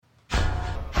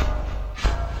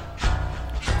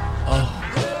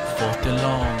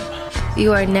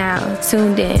You are now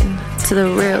tuned in to the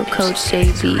real Coach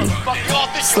JB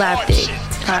Slapdick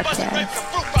Podcast.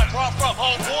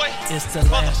 It's the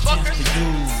last chance for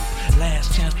you,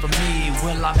 last chance for me.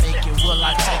 Will I make it? Will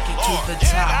I take it to the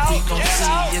top? We gon'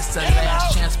 see. It's the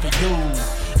last chance for you,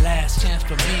 last chance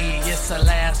for me. It's the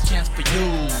last chance for you,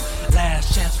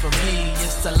 last chance for me.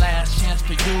 It's the last chance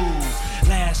for you,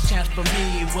 last chance for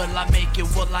me. Will I make it?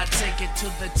 Will I take it to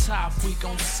the top? We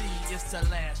gon' see. It's the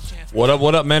last chance. What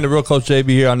up, man? The real Coach JB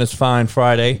here on this fine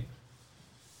Friday,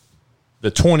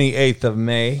 the 28th of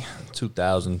May,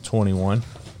 2021.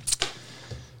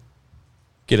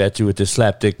 Get at you with this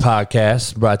Slapdick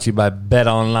Podcast, brought to you by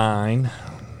BetOnline.ag.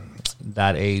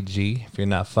 If you're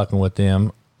not fucking with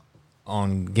them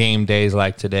on game days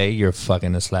like today, you're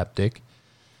fucking a slapdick.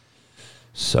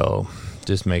 So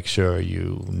just make sure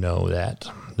you know that.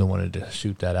 Don't want to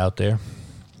shoot that out there.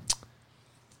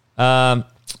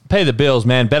 Pay the bills,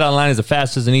 man. BetOnline is the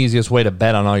fastest and easiest way to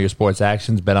bet on all your sports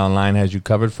actions. BetOnline has you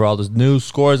covered for all the news,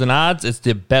 scores, and odds. It's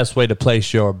the best way to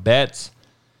place your bets,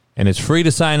 and it's free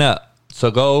to sign up. So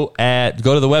go to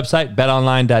the website,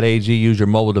 betonline.ag, use your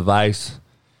mobile device,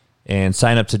 and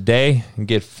sign up today and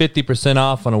get 50%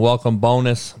 off on a welcome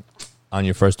bonus on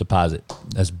your first deposit.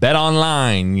 That's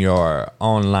BetOnline, your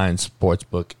online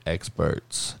sportsbook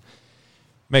experts.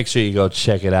 Make sure you go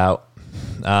check it out.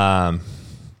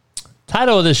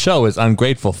 Title of this show is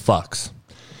Ungrateful Fucks.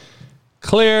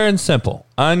 Clear and simple.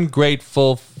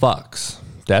 Ungrateful fucks.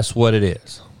 That's what it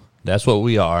is. That's what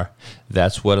we are.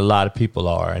 That's what a lot of people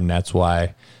are. And that's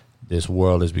why this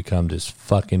world has become this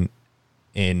fucking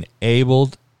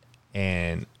enabled.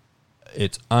 And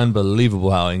it's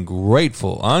unbelievable how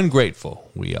ungrateful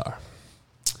we are.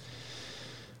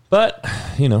 But,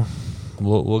 you know,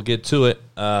 we'll get to it.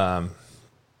 I'll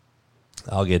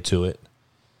get to it.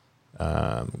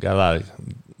 Got a lot of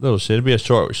little shit. It'll be a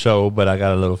short show, but I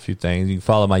got a few things. You can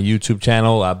follow my YouTube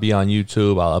channel. I'll be on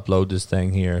YouTube. I'll upload this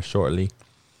thing here shortly.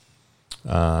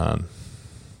 But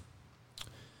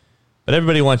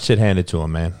everybody wants shit handed to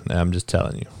them, man. I'm just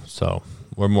telling you. So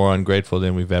we're more ungrateful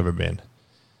than we've ever been.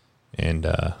 And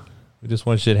we just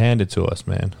want shit handed to us,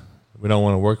 man. We don't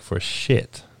want to work for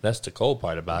shit. That's the cold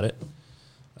part about it.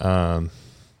 But,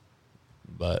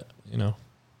 you know,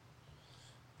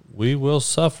 we will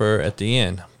suffer at the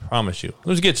end. Promise you.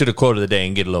 Let's get to the quote of the day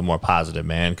and get a little more positive,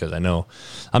 man, because I know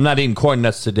I'm not eating corn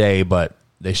nuts today, but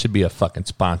they should be a fucking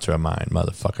sponsor of mine,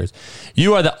 motherfuckers.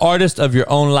 You are the artist of your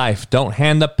own life. Don't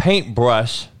hand the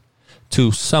paintbrush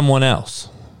to someone else.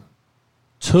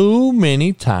 Too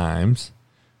many times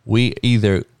we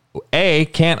either, A,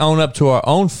 can't own up to our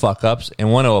own fuck-ups and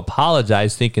want to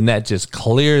apologize thinking that just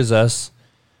clears us.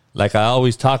 Like I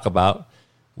always talk about,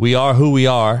 we are who we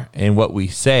are and what we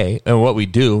say and what we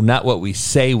do, not what we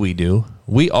say we do.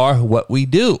 We are what we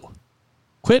do.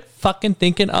 Quit fucking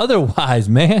thinking otherwise,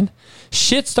 man.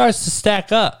 Shit starts to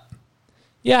stack up.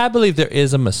 Yeah, I believe there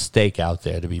is a mistake out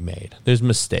there to be made. There's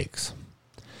mistakes.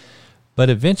 But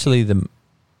eventually,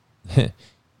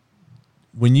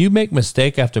 when you make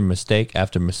mistake after mistake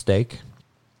after mistake,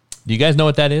 do you guys know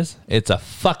what that is? It's a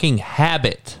fucking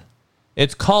habit.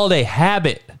 It's called a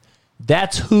habit.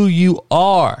 That's who you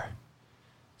are.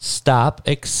 Stop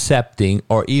accepting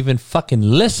or even fucking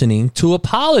listening to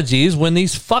apologies when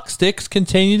these fucksticks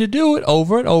continue to do it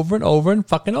over and over and over and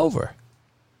fucking over.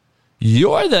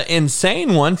 You're the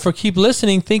insane one for keep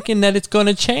listening thinking that it's going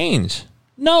to change.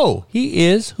 No, he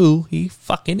is who he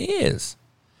fucking is.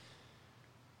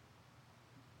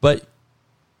 But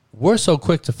we're so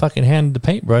quick to fucking hand the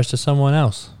paintbrush to someone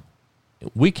else.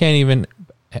 We can't even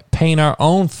paint our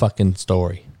own fucking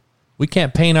story. We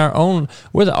can't paint our own.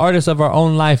 We're the artists of our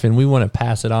own life, and we want to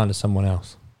pass it on to someone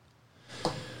else.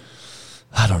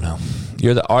 I don't know.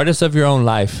 You're the artist of your own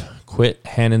life. Quit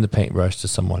handing the paintbrush to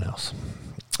someone else.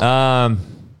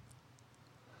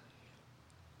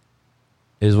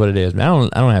 Is what it is,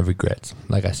 man. I don't have regrets.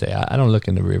 Like I say, I don't look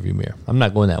in the rearview mirror. I'm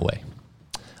not going that way.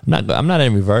 I'm not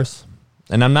in reverse,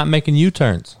 and I'm not making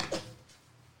U-turns.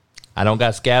 I don't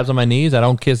got scabs on my knees. I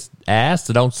don't kiss ass.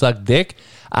 I don't suck dick.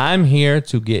 I'm here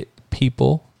to get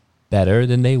people better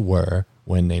than they were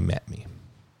when they met me.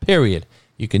 Period.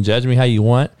 You can judge me how you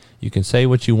want. You can say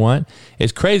what you want.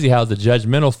 It's crazy how the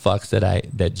judgmental fucks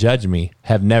that judge me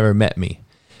have never met me.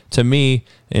 To me,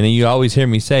 and you always hear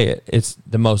me say it, it's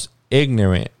the most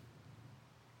ignorant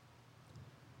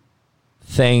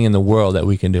thing in the world that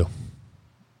we can do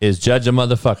is judge a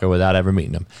motherfucker without ever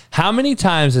meeting them. How many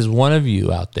times has one of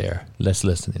you out there that's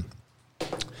listening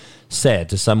said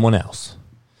to someone else,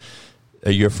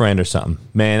 your friend or something.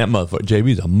 Man, that motherfucker,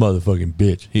 JB's a motherfucking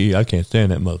bitch. I can't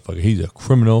stand that motherfucker. He's a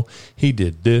criminal. He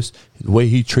did this. The way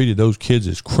he treated those kids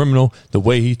is criminal. The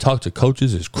way he talked to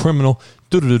coaches is criminal.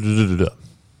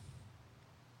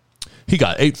 He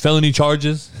got 8 felony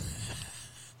charges.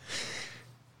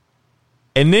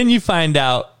 And then you find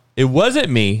out it wasn't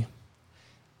me.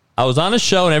 I was on a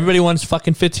show and everybody wants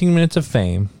fucking 15 minutes of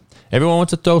fame. Everyone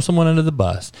wants to throw someone under the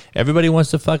bus. Everybody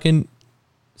wants to fucking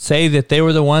say that they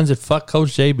were the ones that fucked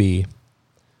Coach JB.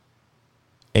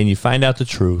 And you find out the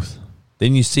truth.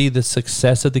 Then you see the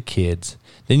success of the kids.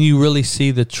 Then you really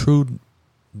see the true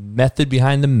method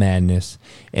behind the madness.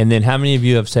 And then how many of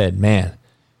you have said, man,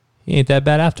 he ain't that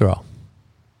bad after all?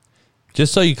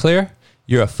 Just so you clear,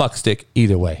 you're a fuckstick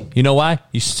either way. You know why?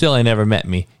 You still ain't ever met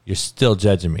me. You're still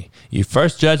judging me. You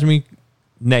first judge me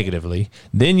negatively.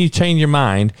 Then you change your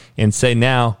mind and say,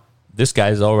 now, this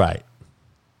guy's all right.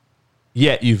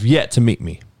 Yet you've yet to meet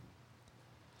me.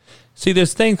 See,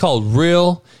 there's a thing called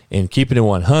real and keeping it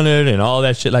 100 and all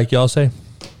that shit like y'all say.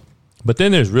 But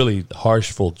then there's really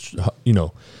harshful, to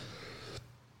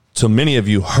many of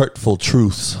you, hurtful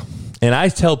truths. And I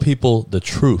tell people the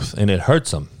truth and it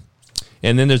hurts them.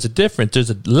 And then there's a difference.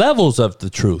 There's levels of the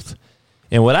truth.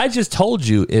 And what I just told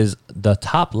you is the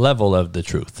top level of the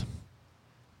truth.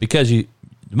 Because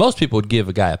most people would give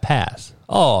a guy a pass.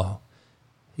 Oh,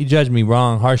 he judged me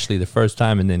wrong harshly the first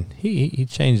time, and then he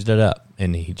changed it up,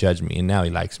 and he judged me, and now he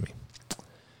likes me.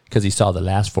 Because he saw the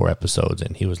last 4 episodes,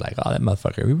 and he was like, oh, that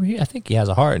motherfucker, I think he has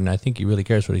a heart, and I think he really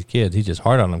cares for these kids. He's just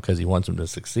hard on them because he wants them to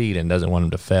succeed and doesn't want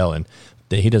them to fail, and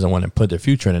he doesn't want to put their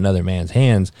future in another man's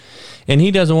hands. And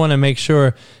he doesn't want to make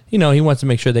sure, he wants to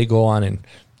make sure they go on and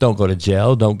don't go to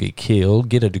jail, don't get killed,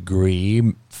 get a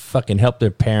degree, fucking help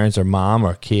their parents or mom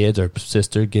or kids or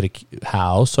sister get a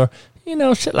house or,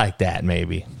 shit like that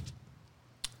maybe.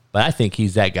 But I think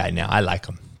he's that guy now. I like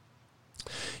him.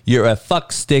 You're a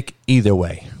fuck stick either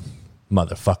way,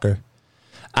 motherfucker.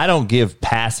 I don't give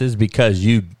passes because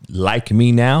you like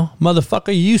me now.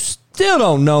 Motherfucker, you still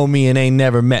don't know me and ain't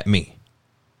never met me.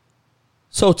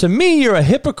 So to me, you're a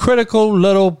hypocritical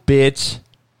little bitch,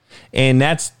 and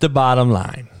that's the bottom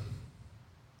line.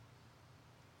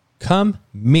 Come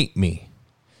meet me.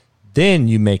 Then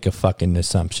you make a fucking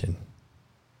assumption.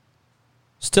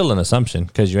 Still an assumption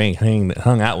because you ain't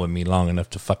hung out with me long enough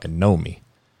to fucking know me.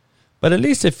 But at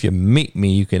least if you meet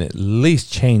me, you can at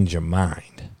least change your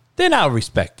mind. Then I'll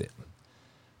respect it.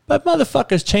 But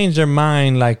motherfuckers change their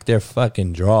mind like they're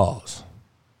fucking draws.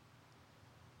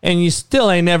 And you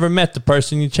still ain't never met the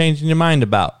person you're changing your mind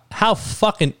about. How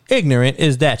fucking ignorant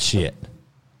is that shit?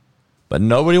 But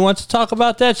nobody wants to talk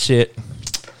about that shit.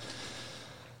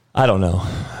 I don't know.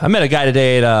 I met a guy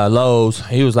today at Lowe's.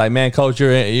 He was like, man, Coach,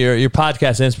 your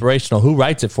podcast is inspirational. Who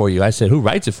writes it for you? I said, who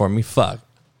writes it for me? Fuck.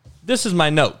 This is my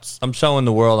notes. I'm showing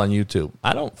the world on YouTube.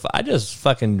 I just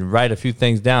fucking write a few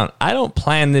things down. I don't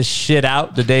plan this shit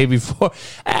out the day before.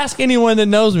 Ask anyone that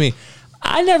knows me.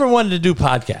 I never wanted to do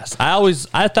podcasts.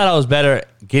 I thought I was better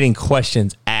at getting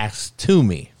questions asked to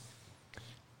me.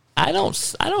 I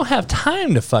don't have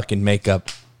time to fucking make up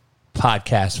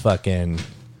podcast fucking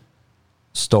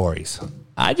stories.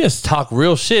 I just talk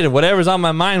real shit and whatever's on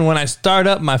my mind when I start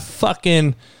up my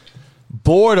fucking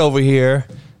board over here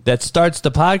that starts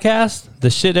the podcast. The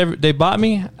shit they bought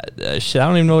me, shit, I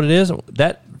don't even know what it is.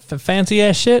 That fancy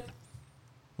ass shit.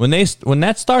 When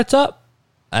that starts up,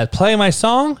 I play my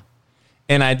song.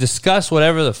 And I discuss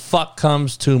whatever the fuck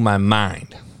comes to my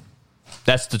mind.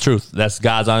 That's the truth. That's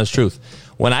God's honest truth.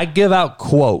 When I give out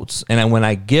quotes and when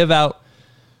I give out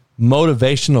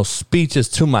motivational speeches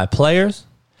to my players,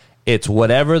 it's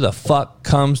whatever the fuck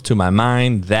comes to my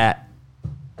mind at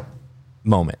that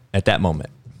moment.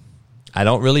 I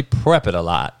don't really prep it a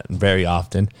lot very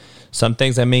often. Some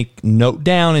things I make note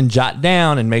down and jot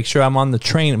down and make sure I'm on the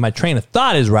train. My train of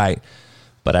thought is right.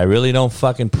 But I really don't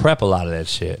fucking prep a lot of that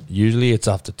shit. Usually it's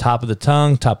off the top of the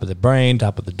tongue, top of the brain,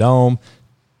 top of the dome,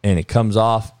 and it comes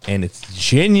off, and it's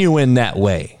genuine that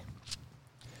way.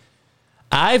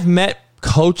 I've met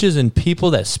coaches and people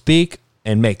that speak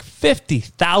and make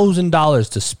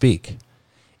 $50,000 to speak.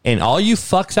 And all you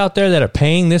fucks out there that are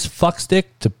paying this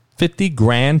fuckstick to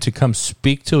 $50,000 to come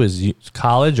speak to his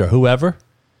college or whoever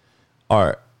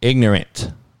are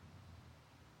ignorant.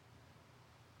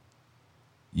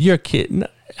 You're kidding.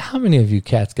 How many of you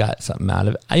cats got something out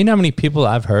of it? You know how many people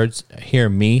I've heard hear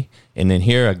me and then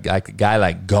hear a guy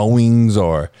like Goings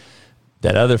or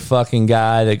that other fucking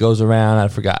guy that goes around, I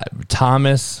forgot,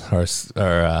 Thomas or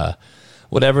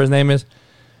whatever his name is.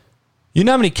 You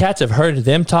know how many cats have heard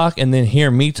them talk and then hear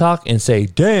me talk and say,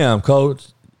 damn,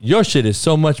 Coach, your shit is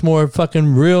so much more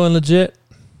fucking real and legit?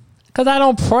 Because I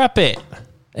don't prep it.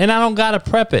 And I don't got to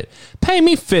prep it. Pay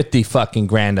me 50 fucking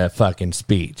grand a fucking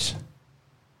speech.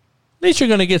 At least you're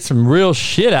going to get some real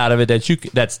shit out of it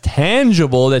that's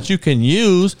tangible that you can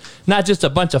use, not just a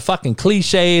bunch of fucking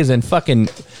cliches and fucking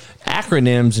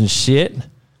acronyms and shit.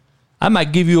 I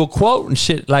might give you a quote and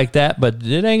shit like that, but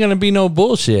it ain't going to be no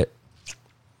bullshit.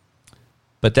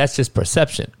 But that's just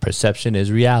perception. Perception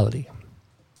is reality.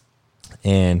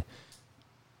 And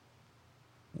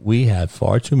we have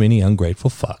far too many ungrateful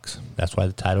fucks. That's why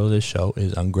the title of this show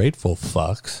is Ungrateful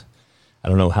Fucks. I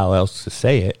don't know how else to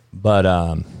say it, but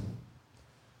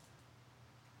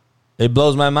it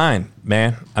blows my mind,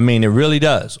 man. I mean, it really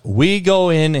does. We go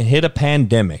in and hit a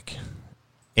pandemic,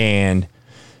 and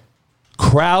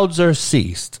crowds are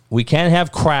ceased. We can't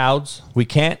have crowds. We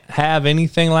can't have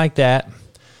anything like that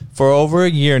for over a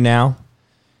year now.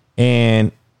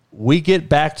 And we get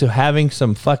back to having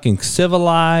some fucking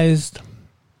civilized,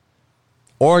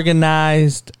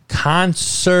 organized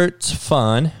concerts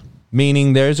fun,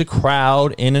 meaning there's a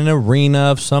crowd in an arena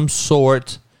of some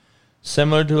sort,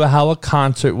 similar to how a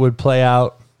concert would play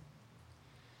out.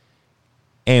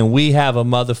 And we have a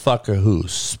motherfucker who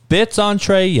spits on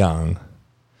Trae Young,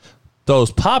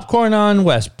 throws popcorn on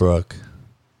Westbrook,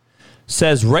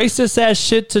 says racist ass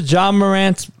shit to John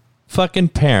Morant's fucking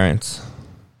parents,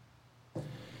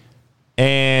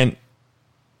 and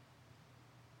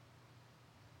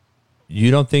you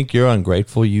don't think you're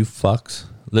ungrateful, you fucks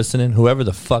listening, whoever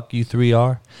the fuck you three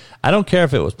are? I don't care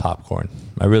if it was popcorn.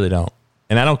 I really don't.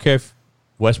 And I don't care if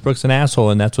Westbrook's an asshole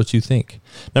and that's what you think.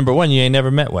 Number one, you ain't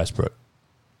never met Westbrook.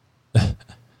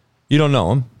 You don't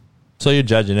know him, so you're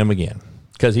judging him again.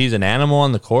 Because he's an animal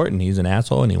on the court and he's an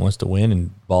asshole and he wants to win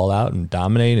and ball out and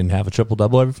dominate and have a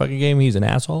triple-double every fucking game. He's an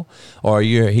asshole. Or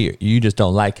you just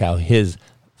don't like how his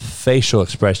facial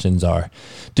expressions are.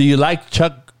 Do you like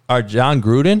Chuck or John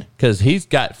Gruden? Because he's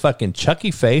got fucking Chucky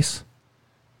face.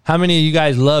 How many of you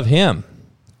guys love him?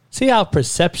 See how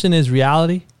perception is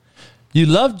reality? You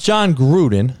love John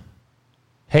Gruden,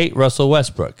 hate Russell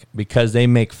Westbrook because they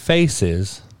make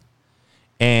faces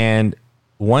and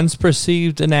one's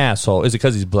perceived an asshole. Is it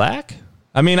because he's black?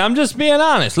 I mean, I'm just being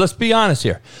honest. Let's be honest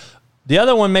here. The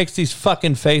other one makes these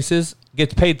fucking faces,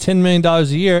 gets paid $10 million a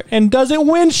year, and doesn't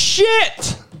win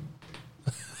shit.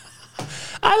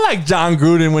 I like John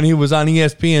Gruden when he was on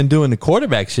ESPN doing the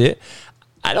quarterback shit.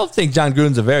 I don't think John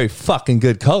Gruden's a very fucking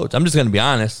good coach. I'm just going to be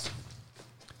honest.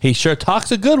 He sure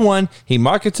talks a good one. He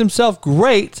markets himself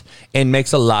great and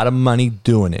makes a lot of money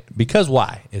doing it. Because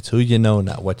why? It's who you know,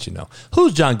 not what you know.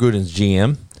 Who's John Gruden's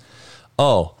GM?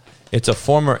 Oh, it's a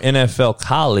former NFL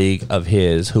colleague of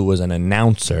his who was an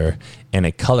announcer and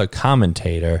a color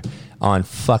commentator on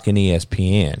fucking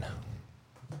ESPN.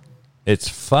 It's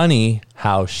funny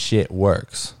how shit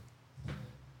works.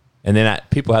 And then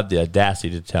people have the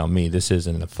audacity to tell me this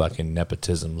isn't a fucking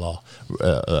nepotism law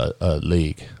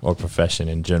league or profession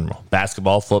in general.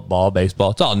 Basketball, football, baseball,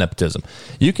 it's all nepotism.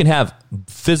 You can have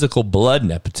physical blood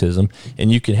nepotism,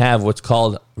 and you can have what's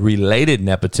called related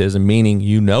nepotism, meaning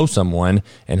you know someone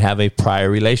and have a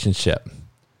prior relationship.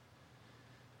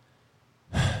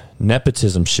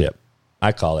 Nepotism-ship.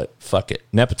 I call it. Fuck it.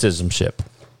 Nepotism-ship.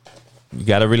 You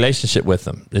got a relationship with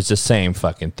them. It's the same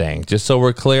fucking thing. Just so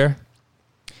we're clear.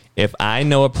 If I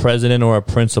know a president or a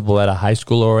principal at a high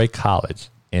school or a college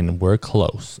and we're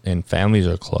close and families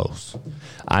are close,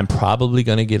 I'm probably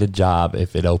going to get a job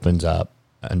if it opens up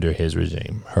under his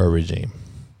regime, her regime.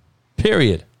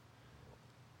 Period.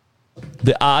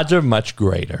 The odds are much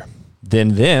greater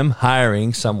than them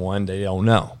hiring someone they don't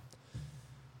know.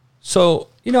 So,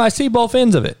 I see both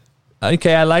ends of it.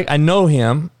 Okay, I know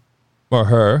him or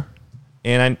her,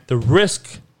 and the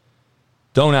risk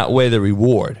don't outweigh the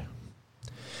reward.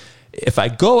 If I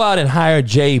go out and hire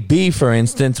JB, for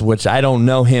instance, which I don't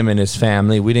know him and his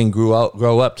family, we didn't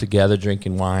grow up together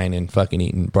drinking wine and fucking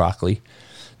eating broccoli,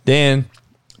 then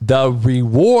the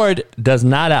reward does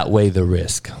not outweigh the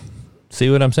risk. See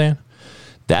what I'm saying?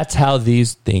 That's how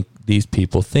these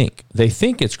people think. They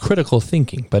think it's critical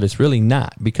thinking, but it's really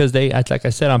not, because like I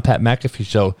said on Pat McAfee's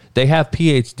show, they have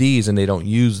PhDs and they don't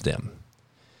use them.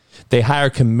 They hire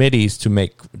committees to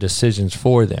make decisions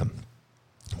for them,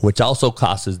 which also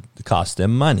costs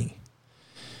them money.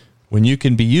 When you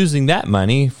can be using that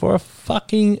money for a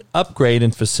fucking upgrade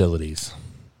in facilities,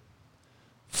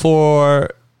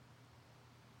 for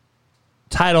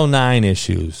Title IX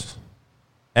issues,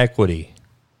 equity,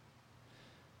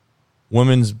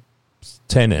 women's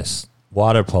tennis,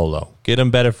 water polo, get them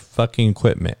better fucking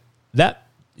equipment. That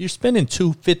you're spending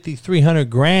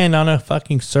 $250-300 on a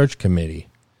fucking search committee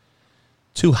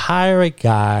to hire a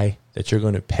guy that you're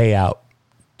going to pay out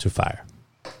to fire.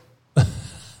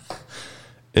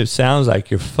 it sounds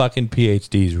like your fucking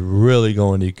PhD is really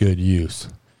going to good use.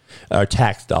 Our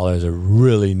tax dollars are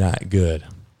really not good.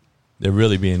 They're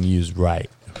really being used right.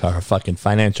 Our fucking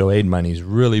financial aid money is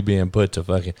really being put to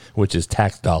fucking, which is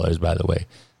tax dollars, by the way,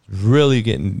 really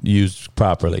getting used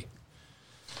properly.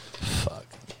 Fuck.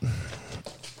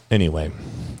 Anyway,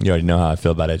 you already know how I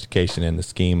feel about education and the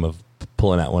scheme of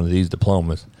pulling out one of these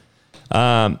diplomas.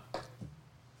 I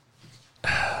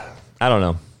don't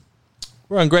know.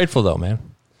 We're ungrateful, though, man.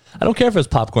 I don't care if it's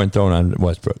popcorn thrown on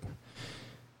Westbrook.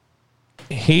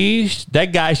 That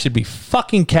guy should be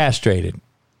fucking castrated.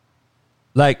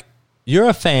 Like, you're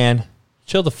a fan.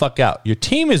 Chill the fuck out. Your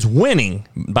team is winning,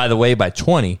 by the way, by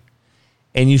 20.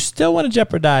 And you still want to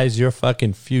jeopardize your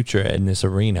fucking future in this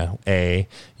arena. A,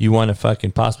 you want to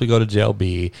fucking possibly go to jail.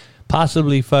 B,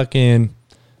 possibly fucking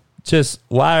just,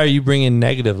 why are you bringing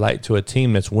negative light to a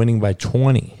team that's winning by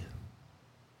 20?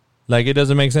 Like, it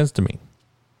doesn't make sense to me.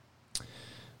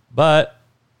 But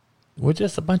we're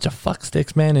just a bunch of fuck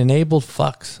sticks, man. Enabled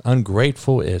fucks.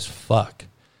 Ungrateful as fuck.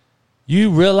 You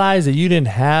realize that you didn't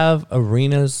have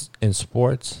arenas in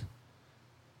sports?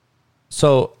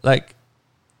 So, like,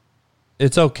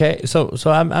 it's okay. So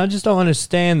I just don't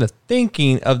understand the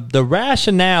thinking of the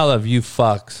rationale of you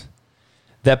fucks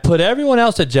that put everyone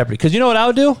else at jeopardy. Because you know what I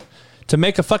would do to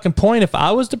make a fucking point if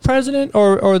I was the president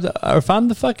or if I'm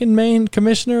the fucking main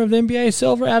commissioner of the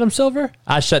NBA, Adam Silver,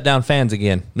 I shut down fans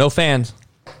again. No fans.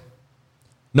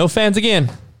 No fans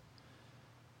again.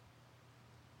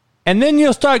 And then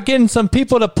you'll start getting some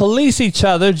people to police each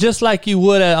other just like you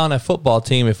would on a football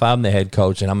team if I'm the head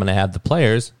coach and I'm going to have the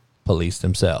players police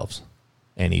themselves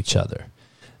and each other.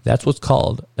 That's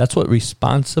what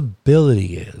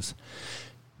responsibility is.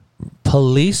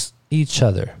 Police each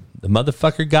other. The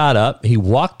motherfucker got up. He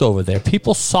walked over there.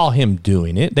 People saw him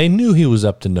doing it. They knew he was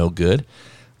up to no good.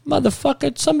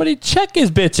 Motherfucker, somebody check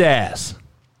his bitch ass.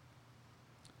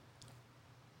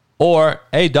 Or,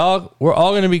 hey, dog, we're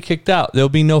all going to be kicked out. There'll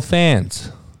be no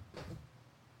fans.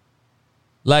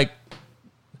 Like,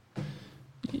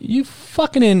 you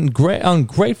fucking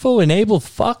ungrateful, enabled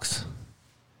fucks.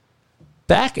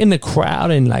 Back in the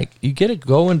crowd and, like, you get to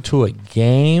go into a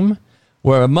game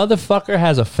where a motherfucker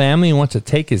has a family and wants to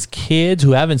take his kids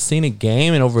who haven't seen a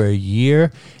game in over a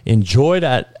year, enjoy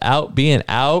that being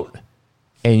out,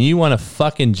 and you want to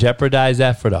fucking jeopardize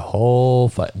that for the whole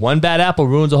fight. One bad apple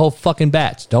ruins a whole fucking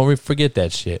batch. Don't forget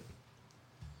that shit.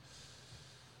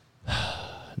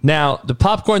 Now, the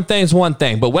popcorn thing's one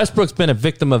thing, but Westbrook's been a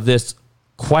victim of this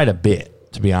quite a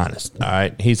bit, to be honest. All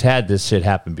right? He's had this shit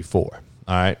happen before.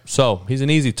 All right? So, he's an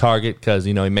easy target because,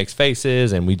 he makes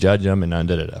faces and we judge him and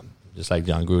da-da-da. Just like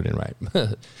John Gruden, right?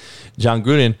 John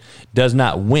Gruden does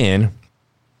not win,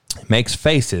 makes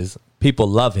faces. People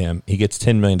love him. He gets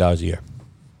 $10 million a year.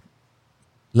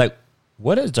 Like,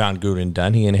 what has John Gruden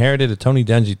done? He inherited a Tony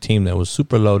Dungy team that was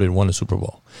super loaded and won a Super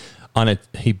Bowl.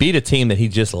 He beat a team that he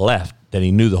just left, that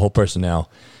he knew the whole personnel,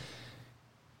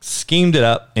 schemed it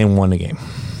up, and won the game.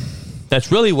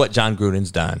 That's really what John Gruden's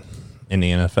done in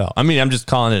the NFL. I mean, I'm just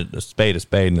calling it a spade,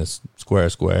 and a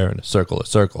square, and a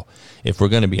circle. If we're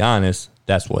going to be honest,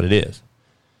 that's what it is.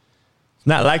 It's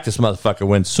not like this motherfucker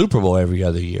wins Super Bowl every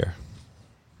other year.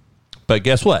 But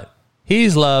guess what?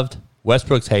 He's loved.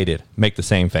 Westbrook's hated. Make the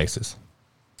same faces.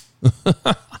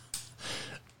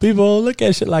 People look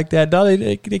at shit like that, dog.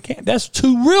 They can't. That's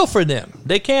too real for them.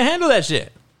 They can't handle that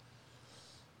shit.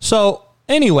 So,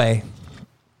 anyway,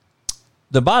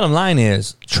 the bottom line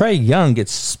is Trae Young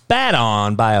gets spat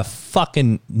on by a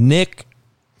fucking Knick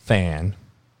fan.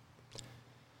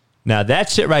 Now, that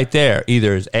shit right there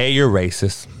either is A, you're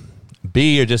racist,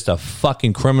 B, you're just a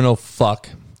fucking criminal fuck,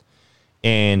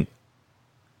 and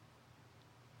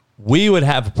we would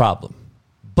have a problem.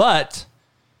 But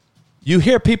you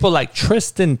hear people like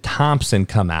Tristan Thompson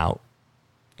come out,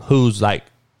 who's like,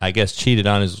 I guess, cheated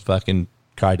on his fucking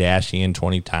Kardashian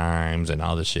 20 times and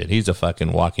all this shit. He's a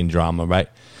fucking walking drama, right?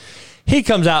 He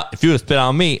comes out, if you would have spit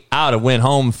on me, I would have went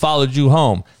home and followed you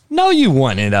home. No, you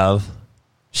wouldn't have.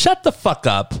 Shut the fuck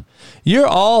up. You're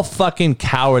all fucking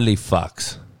cowardly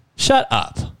fucks. Shut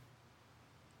up.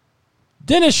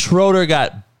 Dennis Schroeder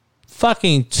got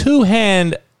fucking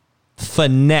two-hand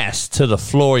finesse to the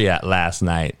floor yet last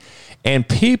night, and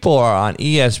people are on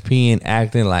ESPN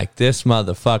acting like this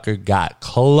motherfucker got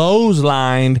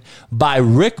clotheslined by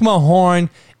Rick Mahorn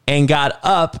and got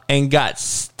up and got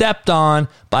stepped on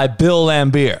by Bill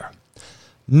Laimbeer.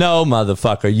 No,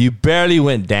 motherfucker, you barely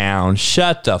went down.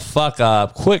 Shut the fuck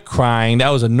up. Quit crying. That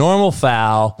was a normal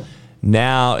foul.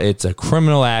 Now it's a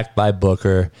criminal act by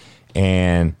Booker,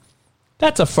 and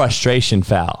that's a frustration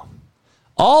foul.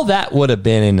 All that would have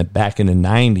been back in the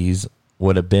 90s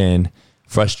would have been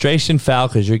Frustration foul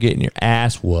because you're getting your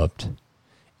ass whooped.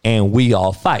 And we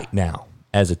all fight now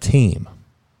as a team.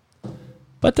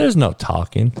 But there's no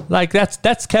talking. Like,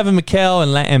 that's Kevin McHale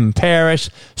and Parrish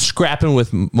scrapping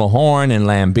with Mahorn and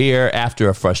Lambier after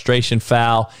a frustration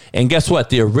foul. And guess what?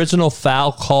 The original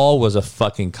foul call was a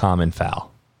fucking common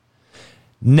foul.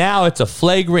 Now it's a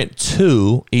flagrant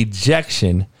 2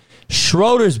 ejection.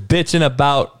 Schroeder's bitching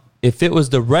about if it was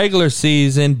the regular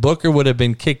season, Booker would have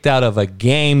been kicked out of a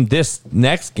game this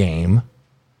next game.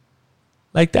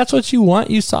 Like, that's what you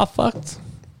want, you soft fucks?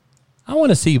 I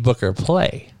want to see Booker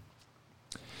play.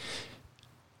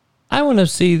 I want to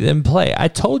see them play. I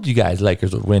told you guys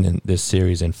Lakers would win in this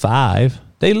series in 5.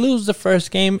 They lose the first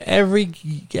game every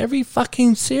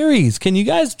fucking series. Can you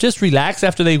guys just relax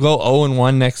after they go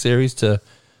 0-1 next series to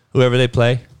whoever they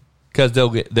play? Because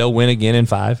they'll win again in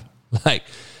 5. Like,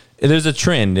 there's a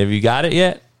trend. Have you got it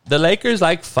yet? The Lakers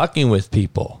like fucking with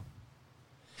people.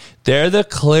 They're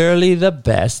clearly the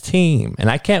best team. And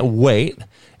I can't wait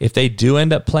if they do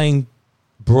end up playing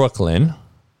Brooklyn.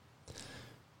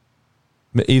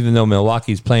 Even though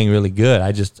Milwaukee's playing really good,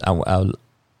 I just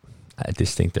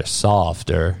think they're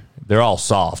softer. They're all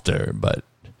softer, but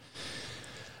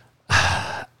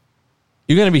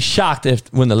you're going to be shocked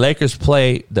when the Lakers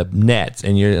play the Nets,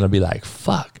 and you're going to be like,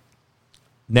 fuck.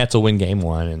 Nets will win game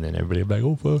 1, and then everybody will be like,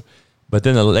 oh, fuck. But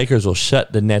then the Lakers will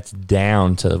shut the Nets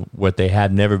down to what they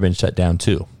had never been shut down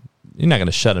to. You're not going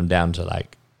to shut them down to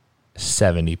like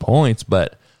 70 points,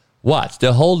 but watch.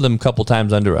 They'll hold them a couple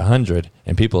times under 100,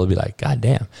 and people will be like, God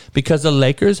damn. Because the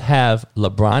Lakers have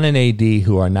LeBron and AD,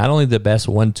 who are not only the best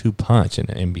 1-2 punch in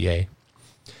the NBA,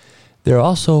 they're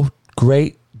also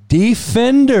great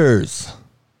defenders.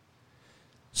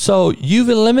 So you've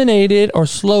eliminated or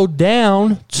slowed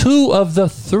down 2 of the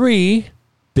 3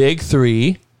 big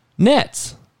 3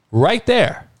 Nets right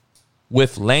there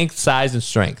with length, size, and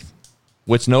strength,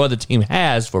 which no other team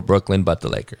has for Brooklyn but the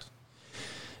Lakers.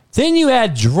 Then you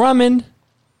add Drummond,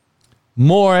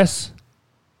 Morris,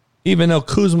 even though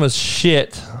Kuzma's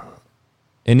shit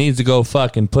and needs to go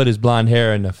fucking put his blonde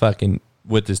hair in the fucking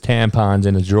with his tampons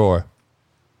in a drawer.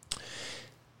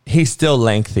 He's still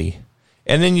lengthy.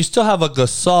 And then you still have a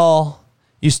Gasol.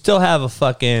 You still have a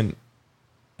fucking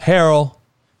Harrell.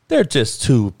 They're just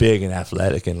too big and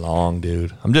athletic and long,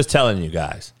 dude. I'm just telling you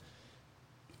guys.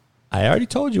 I already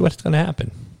told you what's going to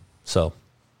happen. So,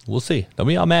 we'll see. Don't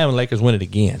be all mad when Lakers win it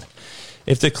again.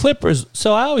 If the Clippers...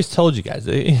 So, I always told you guys.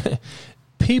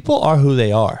 People are who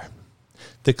they are.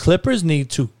 The Clippers need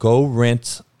to go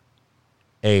rent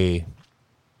a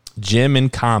gym in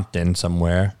Compton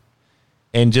somewhere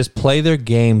and just play their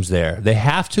games there. They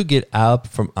have to get up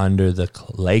from under the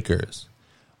Lakers.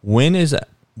 When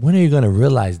are you going to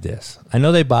realize this? I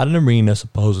know they bought an arena,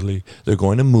 supposedly. They're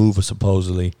going to move,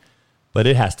 supposedly. But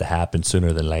it has to happen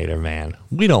sooner than later, man.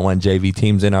 We don't want JV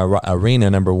teams in our arena,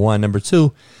 number 1. Number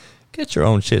 2, get your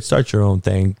own shit. Start your own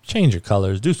thing. Change your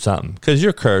colors. Do something. Because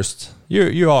you're cursed.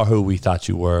 You are who we thought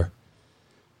you were.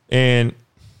 And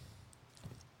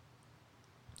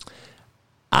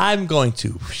I'm going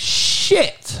to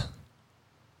shit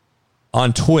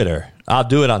on Twitter. I'll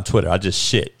do it on Twitter. I'll just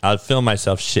shit. I'll film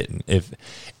myself shitting. If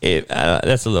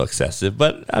that's a little excessive,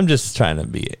 but I'm just trying to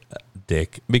be a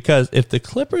dick. Because if the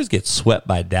Clippers get swept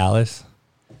by Dallas,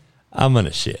 I'm going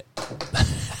to shit.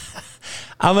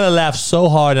 I'm going to laugh so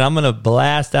hard, and I'm going to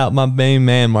blast out my main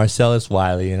man, Marcellus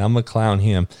Wiley, and I'm going to clown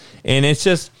him. And it's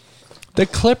just, the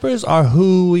Clippers are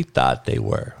who we thought they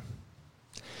were.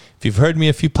 If you've heard me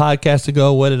a few podcasts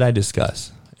ago, what did I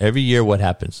discuss? Every year, what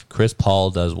happens? Chris Paul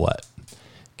does what?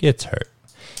 Gets hurt.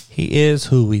 He is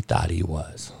who we thought he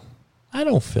was. I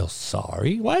don't feel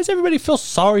sorry. Why does everybody feel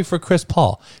sorry for Chris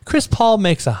Paul? Chris Paul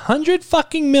makes $100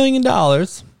 fucking million,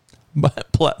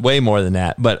 but way more than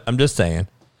that. But I'm just saying.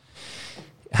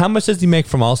 How much does he make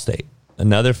from Allstate?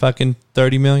 Another fucking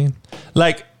 $30 million?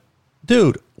 Like,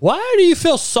 dude, why do you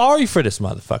feel sorry for this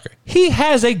motherfucker? He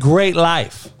has a great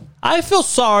life. I feel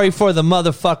sorry for the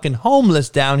motherfucking homeless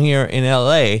down here in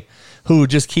LA who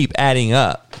just keep adding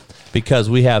up because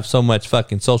we have so much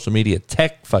fucking social media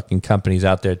tech fucking companies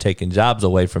out there taking jobs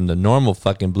away from the normal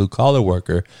fucking blue collar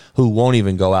worker who won't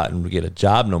even go out and get a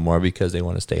job no more because they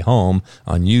want to stay home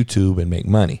on YouTube and make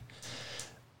money.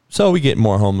 So we get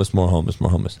more homeless.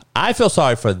 I feel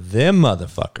sorry for them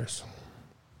motherfuckers.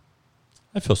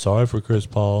 I feel sorry for Chris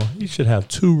Paul. He should have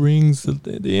 2 rings. The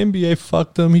NBA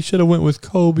fucked him. He should have went with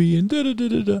Kobe and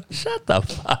da-da-da-da-da. Shut the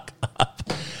fuck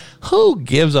up. Who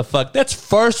gives a fuck? That's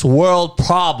first world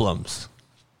problems.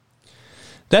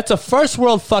 That's a first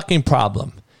world fucking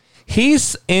problem.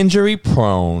 He's injury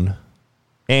prone,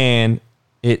 and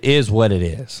it is what it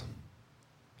is.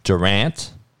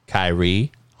 Durant,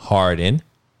 Kyrie, Harden,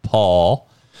 Paul.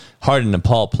 Harden and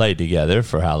Paul played together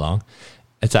for how long?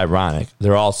 It's ironic.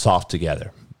 They're all soft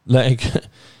together. Like,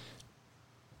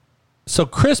 so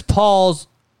Chris Paul's,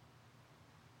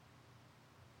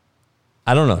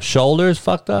 I don't know, shoulders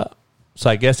fucked up. So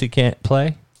I guess he can't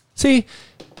play. See,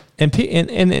 and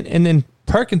then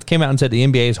Perkins came out and said the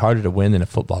NBA is harder to win than a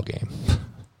football game.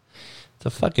 It's a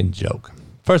fucking joke.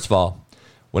 First of all,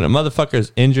 when a motherfucker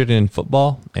is injured in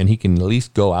football and he can at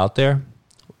least go out there,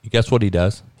 guess what he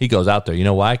does? He goes out there. You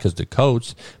know why? Because the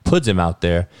coach puts him out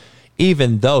there.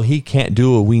 Even though he can't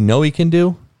do what we know he can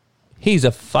do, he's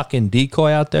a fucking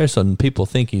decoy out there, so people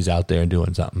think he's out there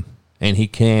doing something. And he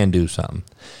can do something.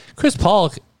 Chris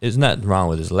Paul is nothing wrong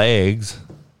with his legs.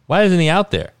 Why isn't he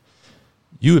out there?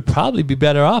 You would probably be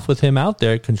better off with him out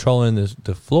there controlling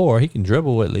the floor. He can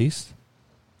dribble at least.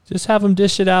 Just have him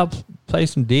dish it out, play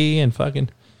some D and fucking...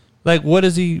 Like, what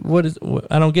is he...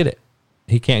 I don't get it.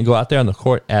 He can't go out there on the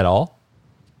court at all.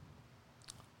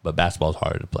 But basketball's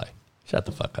harder to play. Shut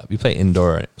the fuck up. You play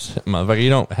indoor. Motherfucker, you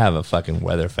don't have a fucking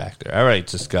weather factor. I already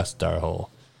discussed our whole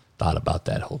thought about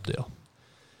that whole deal.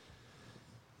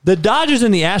 The Dodgers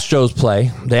and the Astros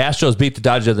play. The Astros beat the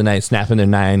Dodgers the other night, snapping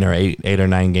their 8 or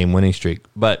 9 game winning streak.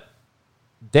 But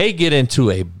they get into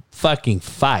a fucking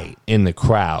fight in the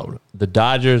crowd. The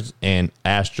Dodgers and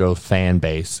Astros fan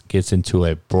base gets into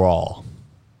a brawl.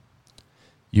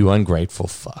 You ungrateful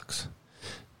fucks.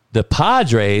 The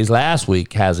Padres last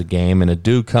week has a game, and a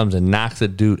dude comes and knocks a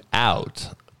dude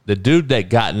out. The dude that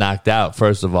got knocked out,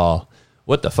 first of all,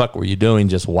 what the fuck were you doing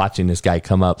just watching this guy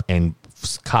come up and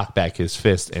cock back his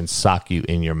fist and sock you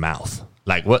in your mouth?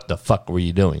 Like, what the fuck were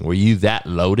you doing? Were you that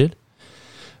loaded?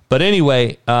 But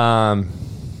anyway, I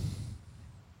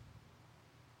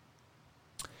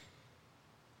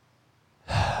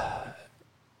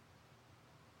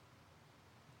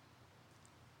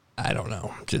don't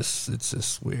know. It's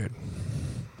just weird.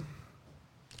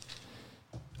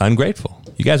 Ungrateful.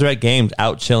 You guys are at games,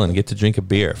 out chilling, get to drink a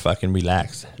beer, fucking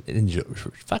relax. Enjoy,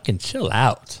 fucking chill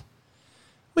out.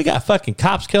 We got fucking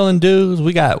cops killing dudes.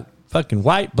 We got fucking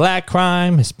white, black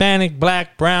crime, Hispanic,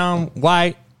 black, brown,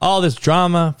 white, all this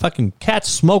drama. Fucking cats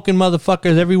smoking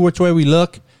motherfuckers every which way we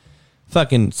look.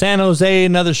 Fucking San Jose,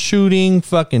 another shooting.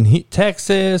 Fucking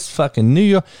Texas, fucking New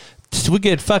York. We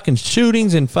get fucking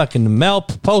shootings in fucking the mail,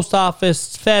 post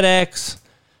office, FedEx,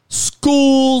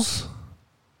 schools.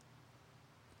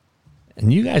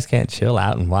 And you guys can't chill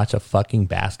out and watch a fucking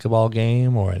basketball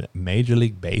game or a Major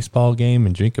League Baseball game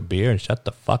and drink a beer and shut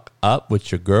the fuck up with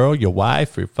your girl, your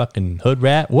wife, your fucking hood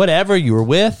rat, whatever you were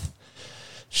with.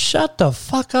 Shut the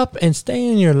fuck up and stay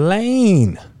in your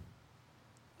lane.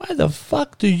 Why the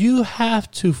fuck do you have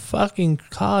to fucking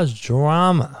cause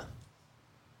drama?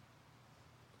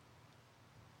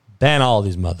 Ban all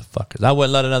these motherfuckers. I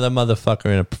wouldn't let another motherfucker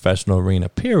in a professional arena,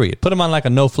 period. Put them on like a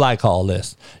no-fly call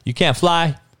list. You can't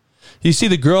fly. You see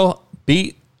the girl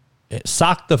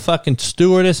sock the fucking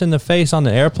stewardess in the face on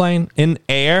the airplane in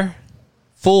air,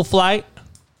 full flight.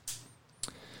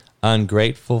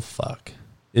 Ungrateful fuck.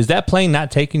 Is that plane not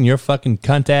taking your fucking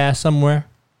cunt ass somewhere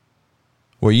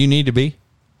where you need to be?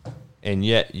 And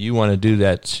yet you want to do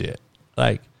that shit.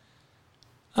 Like,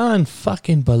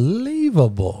 unfucking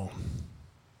believable.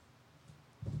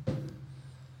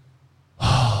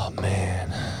 Oh,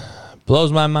 man.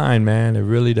 Blows my mind, man. It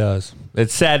really does.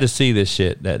 It's sad to see this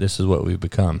shit, that this is what we've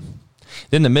become.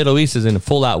 Then the Middle East is in a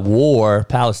full-out war,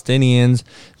 Palestinians.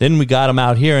 Then we got them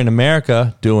out here in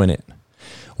America doing it.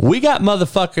 We got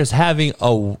motherfuckers having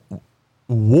a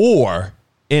war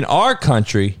in our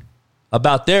country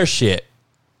about their shit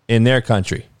in their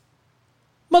country.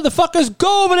 Motherfuckers,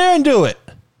 go over there and do it.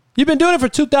 You've been doing it for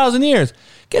 2,000 years.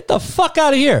 Get the fuck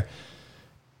out of here.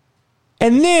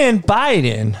 And then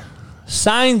Biden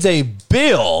signs a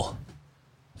bill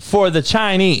for the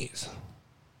Chinese.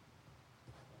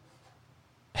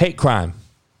 Hate crime.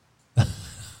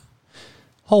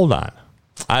 Hold on.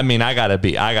 I mean, I gotta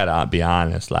be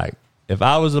honest. Like, if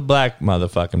I was a black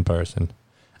motherfucking person,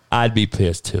 I'd be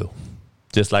pissed too.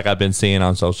 Just like I've been seeing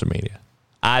on social media.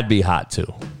 I'd be hot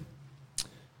too.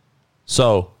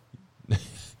 So,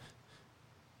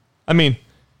 I mean,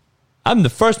 I'm the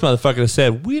first motherfucker that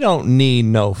said we don't need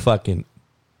no fucking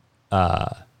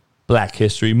Black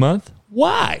History Month.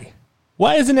 Why?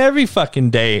 Why isn't every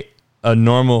fucking day a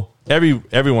normal,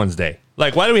 everyone's day?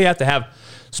 Like, why do we have to have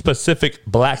specific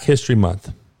Black History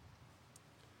Month?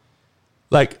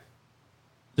 Like,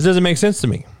 this doesn't make sense to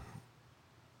me.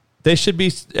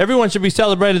 Everyone should be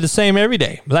celebrated the same every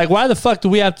day. Like, why the fuck do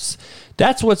we have to?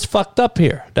 That's what's fucked up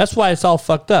here. That's why it's all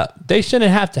fucked up. They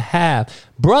shouldn't have to have,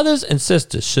 brothers and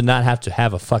sisters should not have to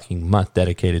have a fucking month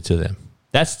dedicated to them.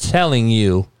 That's telling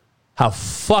you how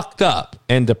fucked up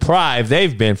and deprived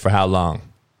they've been for how long.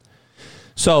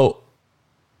 So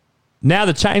now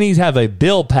the Chinese have a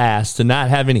bill passed to not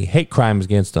have any hate crimes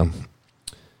against them.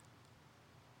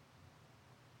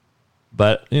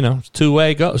 But, you know, it's a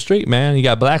two-way street, man. You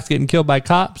got blacks getting killed by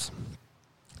cops.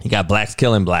 You got blacks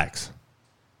killing blacks.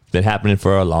 It's been happening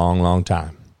for a long, long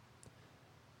time.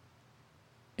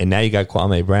 And now you got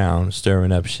Kwame Brown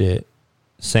stirring up shit,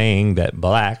 saying that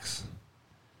blacks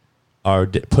are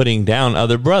putting down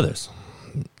other brothers.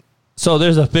 So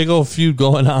there's a big old feud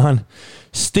going on.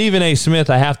 Stephen A. Smith,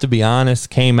 I have to be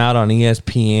honest, came out on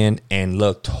ESPN and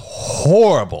looked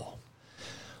horrible.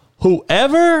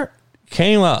 Whoever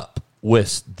came up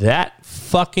with that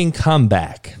fucking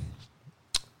comeback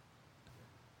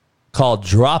called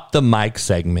Drop the Mic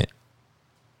segment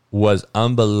was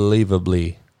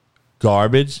unbelievably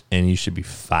garbage, and you should be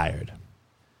fired.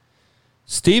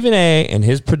 Stephen A. and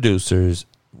his producers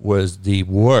was the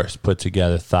worst put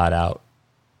together, thought out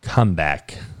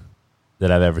comeback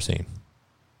that I've ever seen.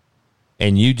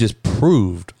 And you just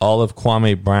proved all of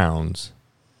Kwame Brown's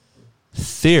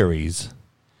theories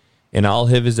and all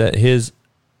his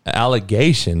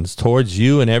allegations towards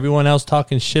you and everyone else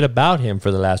talking shit about him for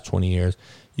the last 20 years.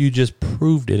 You just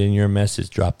proved it in your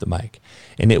message, Drop the Mic.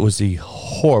 And it was a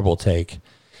horrible take.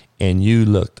 And you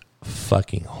looked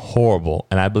fucking horrible.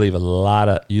 And I believe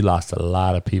you lost a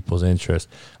lot of people's interest.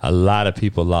 A lot of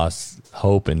people lost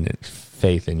hope and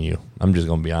faith in you. I'm just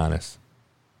going to be honest.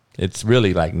 It's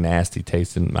really like nasty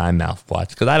taste in my mouth watch.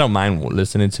 Because I don't mind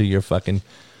listening to your fucking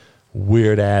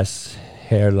weird ass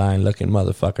hairline looking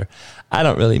motherfucker. I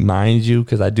don't really mind you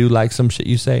because I do like some shit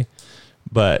you say.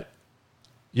 But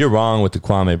you're wrong with the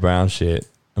Kwame Brown shit.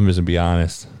 I'm just going to be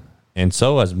honest. And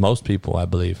so as most people, I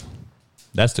believe.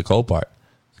 That's the cool part.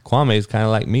 Kwame is kind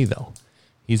of like me, though.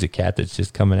 He's a cat that's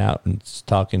just coming out and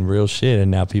talking real shit,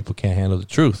 and now people can't handle the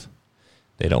truth.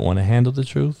 They don't want to handle the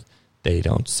truth. They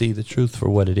don't see the truth for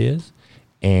what it is.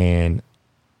 And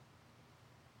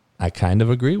I kind of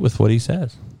agree with what he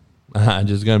says. I'm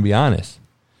just going to be honest.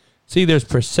 See, there's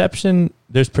perception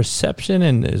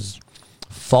and there's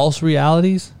false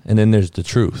realities, and then there's the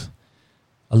truth.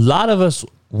 A lot of us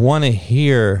want to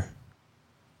hear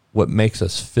what makes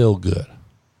us feel good.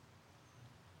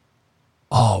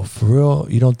 Oh, for real?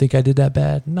 You don't think I did that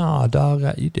bad? Nah,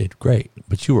 dog, you did great.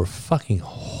 But you were fucking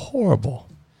horrible.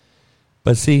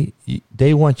 But see,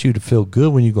 they want you to feel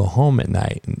good when you go home at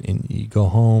night. And you go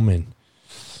home and,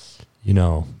 you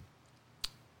know,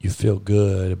 you feel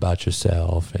good about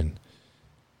yourself. And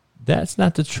that's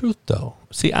not the truth, though.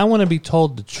 See, I want to be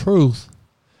told the truth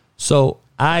so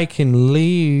I can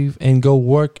leave and go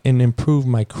work and improve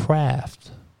my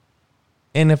craft.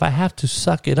 And if I have to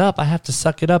suck it up, I have to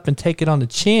suck it up and take it on the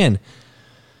chin.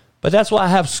 But that's why I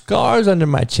have scars under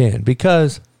my chin,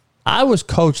 because I was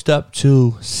coached up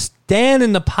to stand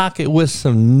in the pocket with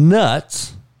some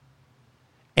nuts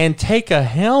and take a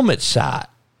helmet shot.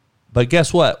 But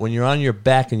guess what? When you're on your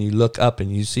back and you look up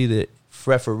and you see the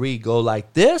referee go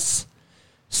like this,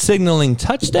 signaling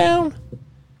touchdown,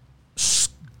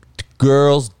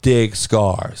 girls dig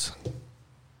scars.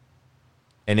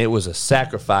 And it was a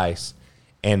sacrifice.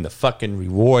 And the fucking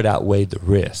reward outweighed the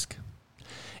risk.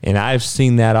 And I've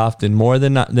seen that often more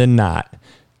than not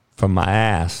from my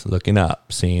ass looking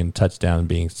up, seeing touchdown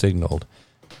being signaled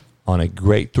on a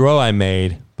great throw I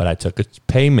made, but I took a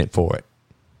payment for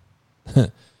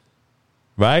it.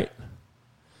 Right?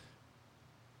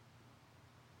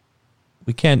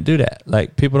 We can't do that.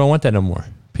 Like, people don't want that no more.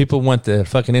 People want the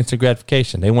fucking instant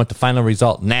gratification. They want the final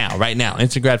result now, right now.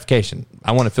 Instant gratification.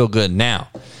 I want to feel good now.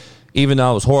 Even though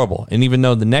I was horrible. And even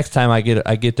though the next time I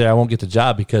get there, I won't get the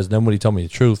job because nobody told me the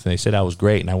truth. And they said I was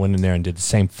great. And I went in there and did the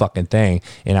same fucking thing.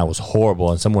 And I was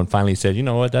horrible. And someone finally said, you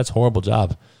know what? That's a horrible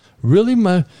job. Really?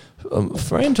 My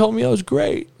friend told me I was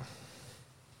great.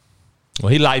 Well,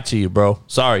 he lied to you, bro.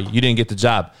 Sorry. You didn't get the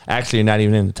job. Actually, you're not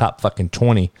even in the top fucking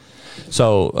 20.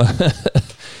 So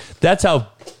that's how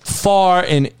far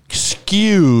and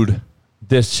skewed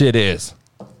this shit is.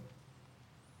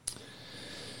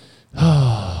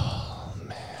 Oh,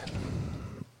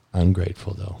 man.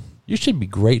 Ungrateful, though. You should be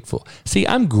grateful. See,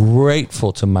 I'm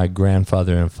grateful to my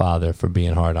grandfather and father for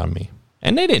being hard on me.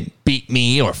 And they didn't beat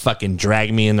me or fucking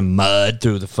drag me in the mud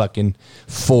through the fucking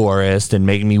forest and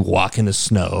make me walk in the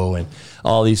snow and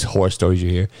all these horror stories you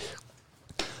hear.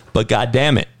 But God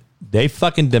damn it, they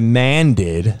fucking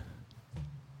demanded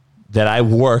that I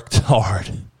worked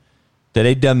hard. That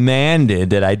they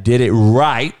demanded that I did it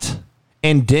right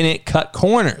and didn't cut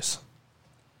corners.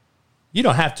 You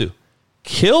don't have to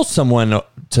kill someone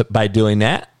by doing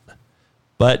that,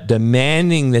 But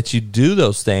demanding that you do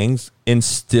those things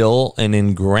instill and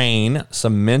ingrain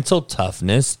some mental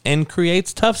toughness and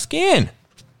creates tough skin.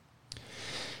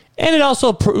 And it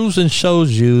also proves and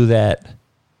shows you that,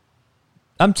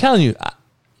 I'm telling you,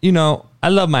 I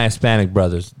love my Hispanic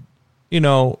brothers. They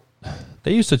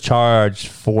used to charge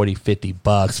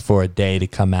 $40-$50 for a day to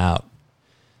come out.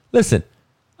 Listen,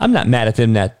 I'm not mad at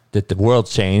them that the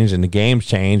world's changed and the game's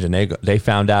changed and they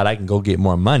found out I can go get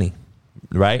more money,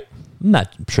 right? I'm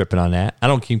not tripping on that. I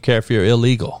don't even care if you're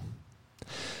illegal.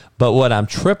 But what I'm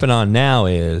tripping on now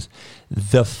is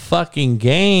the fucking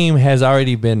game has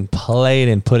already been played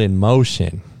and put in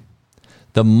motion.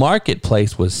 The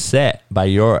marketplace was set by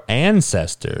your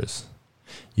ancestors.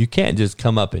 You can't just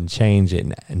come up and change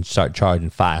it and start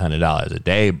charging $500 a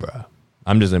day, bro.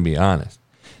 I'm just going to be honest.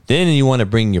 Then you want to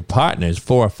bring your partners,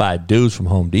 4 or 5 dudes from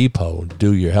Home Depot,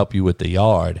 help you with the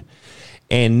yard.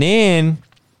 And then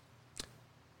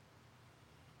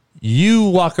you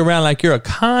walk around like you're a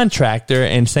contractor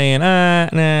and saying, nah.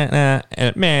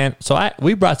 And man,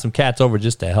 we brought some cats over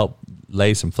just to help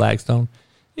lay some flagstone.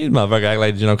 These motherfuckers act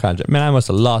like general contractor. Man, I must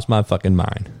have lost my fucking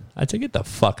mind. I said, get the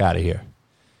fuck out of here.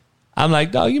 I'm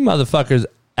like, dog, you motherfuckers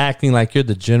acting like you're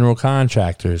the general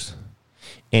contractors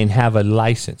and have a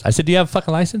license. I said, do you have a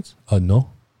fucking license? Oh,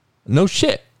 no. No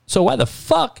shit. So why the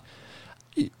fuck?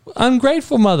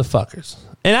 Ungrateful motherfuckers.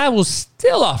 And I was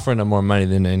still offering them more money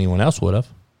than anyone else would have.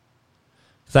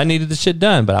 Because I needed the shit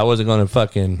done, but I wasn't going to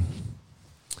fucking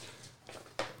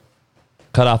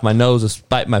cut off my nose or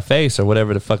spite my face or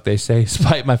whatever the fuck they say.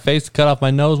 Spite my face, cut off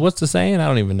my nose. What's the saying? I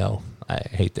don't even know. I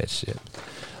hate that shit.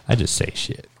 I just say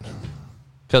shit.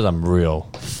 Because I'm real.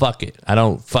 Fuck it. I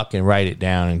don't fucking write it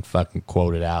down and fucking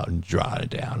quote it out and draw it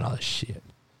down. All this shit.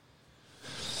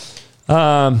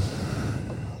 We're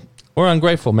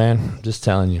ungrateful, man. I'm just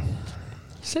telling you.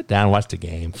 Sit down, watch the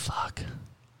game. Fuck.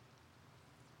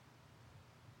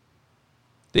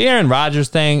 The Aaron Rodgers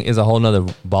thing is a whole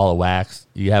nother ball of wax.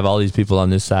 You have all these people on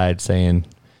this side saying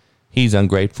he's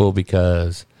ungrateful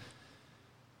because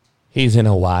he's in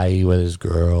Hawaii with his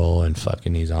girl and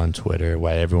fucking he's on Twitter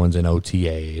while everyone's in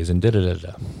OTAs and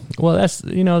da-da-da-da. Well, that's,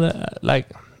 like,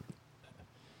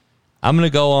 I'm going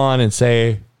to go on and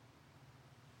say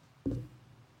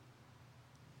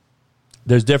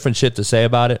there's different shit to say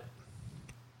about it.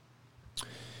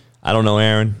 I don't know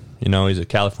Aaron. He's a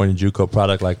California JUCO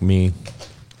product like me.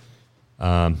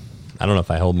 I don't know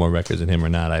if I hold more records than him or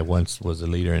not. I once was a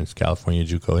leader in California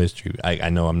JUCO history.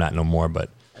 I know I'm not no more, but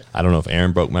I don't know if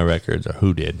Aaron broke my records or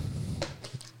who did.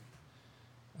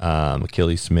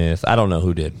 Achilles Smith. I don't know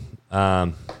who did.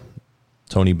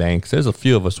 Tony Banks. There's a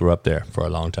few of us who were up there for a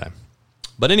long time.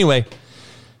 But anyway,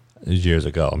 it was years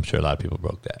ago. I'm sure a lot of people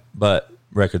broke that. But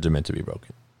records are meant to be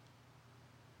broken.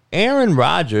 Aaron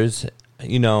Rodgers,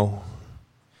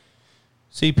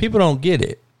 see, people don't get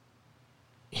it.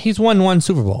 He's won 1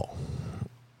 Super Bowl.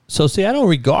 So, see, I don't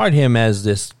regard him as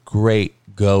this great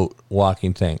GOAT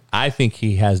walking thing. I think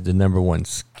he has the number 1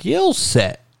 skill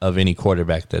set of any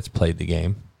quarterback that's played the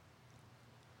game.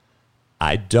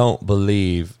 I don't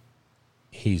believe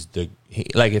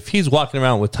if he's walking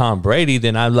around with Tom Brady,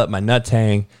 then I let my nuts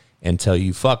hang and tell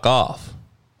you fuck off.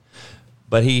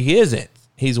 But he isn't.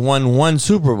 He's won 1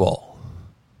 Super Bowl.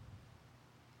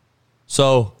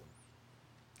 So,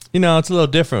 it's a little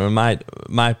different with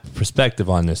my perspective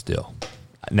on this deal.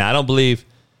 Now,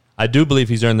 I do believe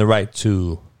he's earned the right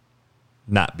to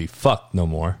not be fucked no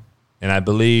more. And I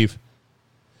believe,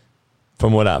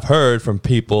 from what I've heard from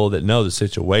people that know the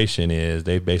situation, is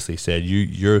they basically said,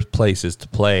 your place is to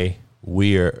play.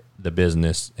 We're the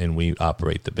business, and we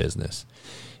operate the business.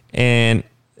 And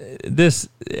this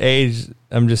age,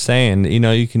 I'm just saying,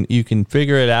 you can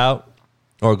figure it out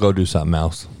or go do something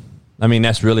else. I mean,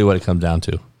 that's really what it comes down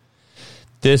to.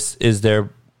 This is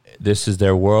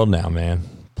their world now, man.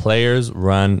 Players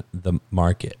run the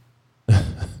market.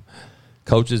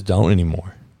 Coaches don't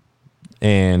anymore.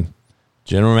 And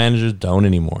general managers don't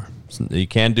anymore. You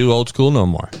can't do old school no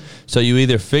more. So you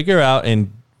either figure out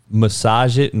and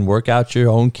massage it and work out your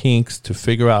own kinks to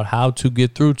figure out how to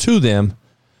get through to them,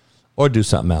 or do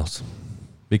something else.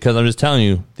 Because I'm just telling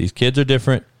you, these kids are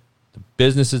different. The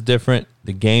business is different.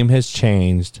 The game has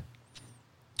changed.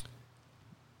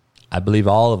 I believe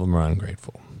all of them are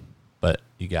ungrateful, but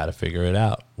you got to figure it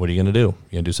out. What are you going to do?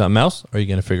 You going to do something else, or are you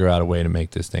going to figure out a way to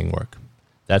make this thing work?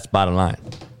 That's bottom line.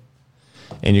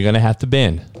 And you're going to have to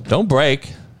bend. Don't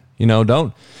break.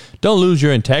 Don't lose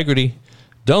your integrity.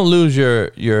 Don't lose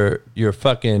your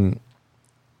fucking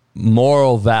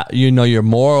moral your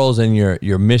morals and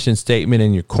your mission statement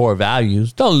and your core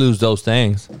values. Don't lose those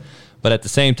things. But at the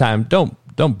same time, don't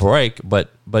break, but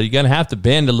but you're going to have to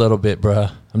bend a little bit,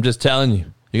 bruh. I'm just telling you.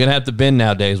 You're going to have to bend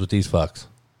nowadays with these fucks.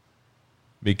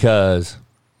 Because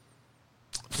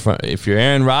if you're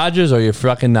Aaron Rodgers or you're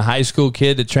fucking the high school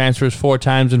kid that transfers 4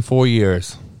 times in 4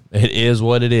 years, it is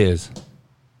what it is.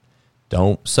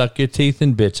 Don't suck your teeth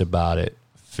and bitch about it.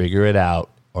 Figure it out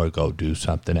or go do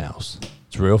something else.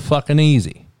 It's real fucking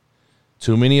easy.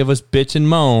 Too many of us bitch and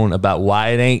moan about why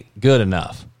it ain't good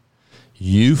enough.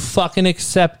 You fucking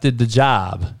accepted the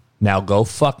job. Now go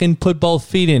fucking put both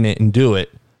feet in it and do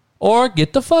it. Or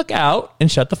get the fuck out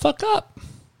and shut the fuck up.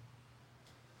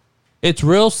 It's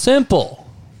real simple.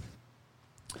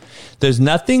 There's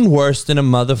nothing worse than a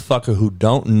motherfucker who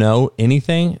don't know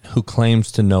anything who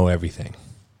claims to know everything.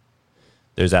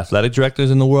 There's athletic directors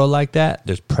in the world like that.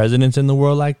 There's presidents in the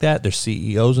world like that. There's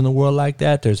CEOs in the world like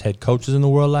that. There's head coaches in the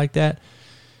world like that.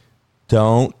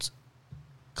 Don't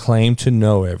claim to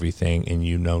know everything and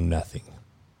you know nothing.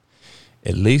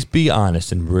 At least be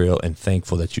honest and real and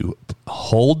thankful that you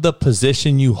hold the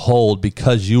position you hold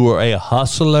because you were a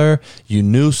hustler, you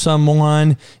knew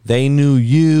someone, they knew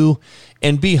you,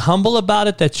 and be humble about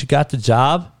it that you got the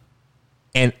job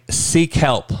and seek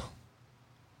help.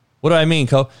 What do I mean,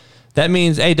 Co? That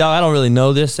means, hey, dog, I don't really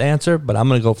know this answer, but I'm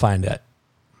going to go find it.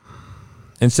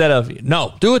 Instead of,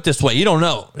 no, do it this way. You don't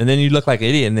know. And then you look like an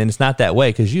idiot, and then it's not that way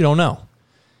because you don't know.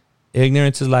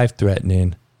 Ignorance is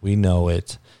life-threatening. We know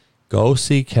it. Go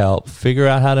seek help. Figure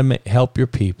out how to help your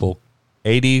people.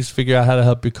 ADs, figure out how to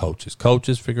help your coaches.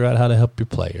 Coaches, figure out how to help your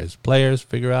players. Players,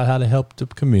 figure out how to help the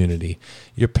community,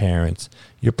 your parents,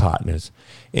 your partners.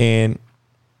 And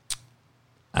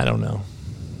I don't know.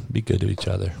 Be good to each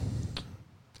other.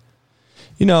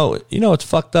 You know what's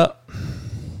fucked up?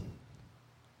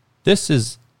 This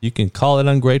is, you can call it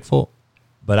ungrateful,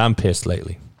 but I'm pissed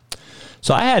lately.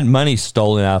 So I had money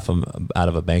stolen out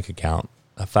of a bank account.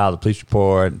 I filed a police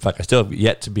report. In fact, I still have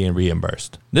yet to be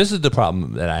reimbursed. This is the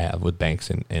problem that I have with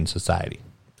banks and society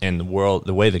and the world,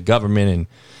 the way the government and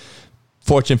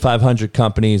Fortune 500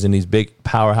 companies and these big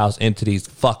powerhouse entities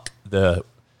fuck the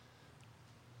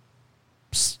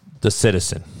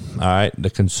citizen, all right, the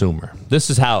consumer. This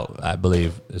is how I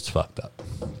believe it's fucked up.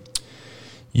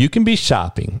 You can be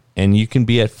shopping and you can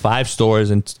be at 5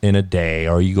 stores in a day,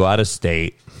 or you go out of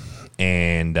state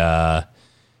and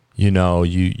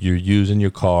you're using your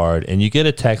card and you get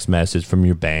a text message from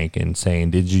your bank and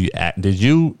saying, did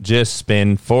you just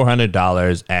spend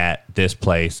 $400 at this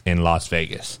place in Las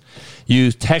Vegas?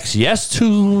 You text yes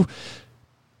to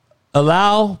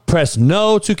allow, press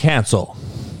no to cancel.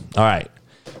 All right.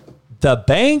 The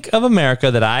Bank of America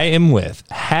that I am with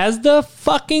has the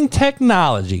fucking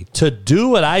technology to do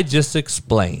what I just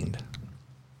explained.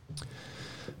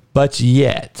 But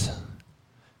yet,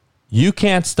 you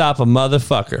can't stop a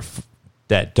motherfucker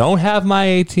that don't have my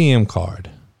ATM card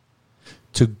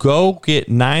to go get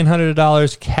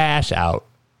 $900 cash out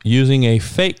using a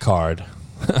fake card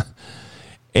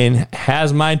and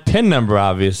has my PIN number,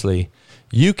 obviously.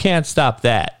 You can't stop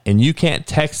that. And you can't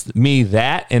text me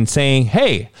that and saying,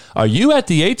 hey, are you at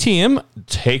the ATM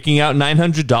taking out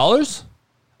 $900?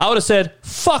 I would have said,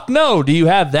 fuck no. Do you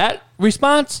have that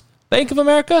response, Bank of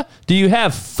America? Do you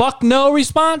have fuck no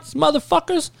response,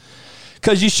 motherfuckers?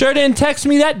 Because you sure didn't text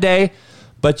me that day,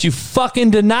 but you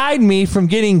fucking denied me from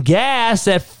getting gas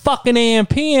at fucking AM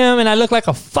PM, and I look like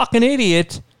a fucking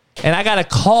idiot. And I got to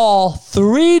call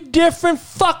 3 different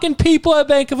fucking people at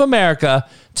Bank of America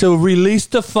to release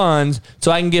the funds so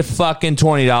I can get fucking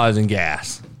 $20 in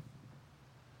gas.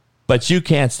 But you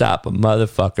can't stop a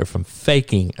motherfucker from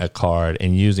faking a card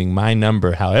and using my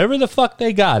number, however the fuck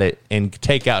they got it, and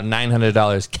take out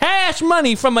 $900 cash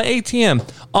money from an ATM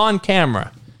on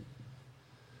camera.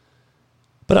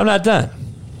 But I'm not done.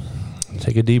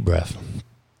 Take a deep breath.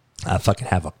 I fucking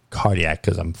have a cardiac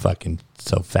because I'm fucking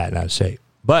so fat and out of shape.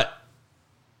 But,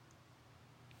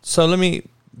 so let me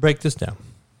break this down.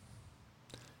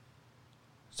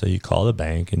 So you call the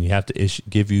bank and you have to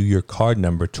give you your card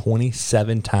number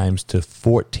 27 times to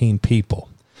 14 people.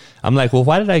 I'm like, well,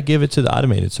 why did I give it to the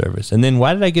automated service? And then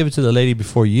why did I give it to the lady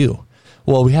before you?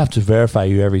 Well, we have to verify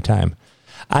you every time.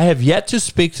 I have yet to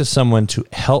speak to someone to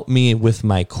help me with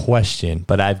my question,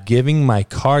 but I've given my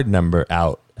card number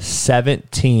out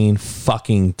 17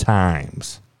 fucking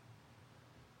times.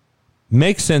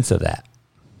 Make sense of that.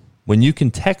 When you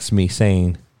can text me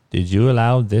saying, did you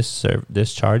allow this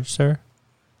charge, sir?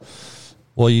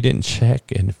 Well, you didn't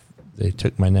check and they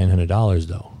took my $900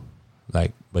 though.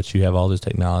 Like, but you have all this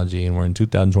technology and we're in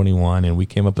 2021 and we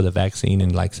came up with a vaccine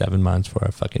in like 7 months for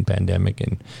a fucking pandemic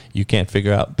and you can't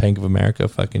figure out Bank of America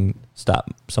fucking stop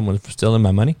someone from stealing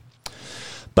my money.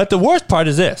 But the worst part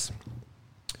is this.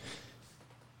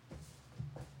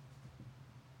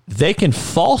 they can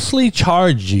falsely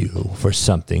charge you for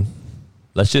something.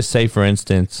 Let's just say, for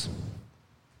instance,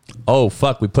 oh,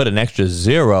 fuck, we put an extra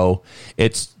zero.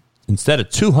 It's instead of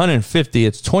 250,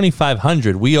 it's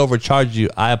 2,500. We overcharged you.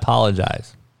 I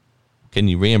apologize. Can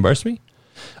you reimburse me?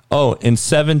 Oh, in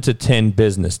 7 to 10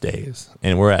 business days,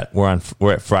 and we're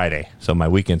at Friday, so my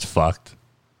weekend's fucked.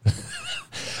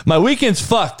 My weekend's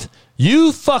fucked.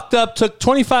 You fucked up, took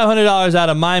 $2,500 out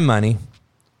of my money.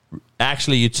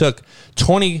 Actually, you took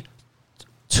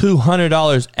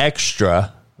 $2,200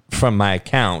 extra from my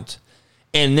account,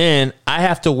 and then I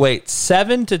have to wait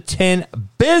 7 to 10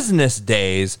 business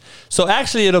days. So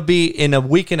actually, it'll be in a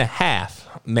week and a half,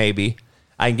 maybe.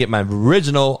 I can get my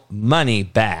original money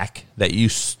back that you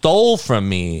stole from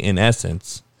me, in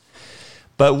essence.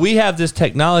 But we have this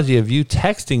technology of you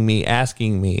texting me,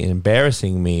 asking me,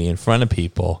 embarrassing me in front of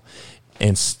people,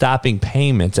 and stopping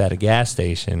payments at a gas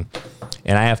station,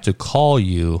 and I have to call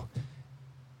you.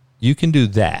 You can do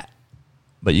that,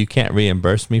 but you can't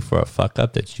reimburse me for a fuck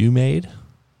up that you made.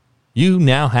 You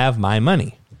now have my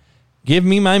money. Give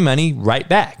me my money right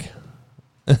back.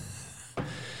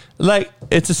 Like,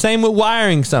 it's the same with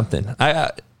wiring something.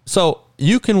 So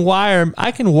you can wire,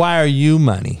 I can wire you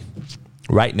money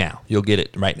right now. You'll get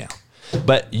it right now.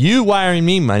 But you wiring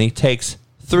me money takes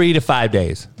 3 to 5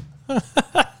 days.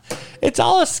 It's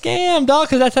all a scam, dog,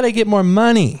 because that's how they get more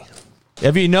money.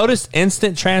 Have you noticed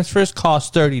instant transfers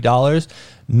cost $30?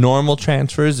 Normal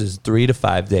transfers is 3 to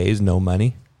 5 days, no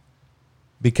money.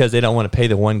 Because they don't want to pay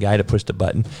the one guy to push the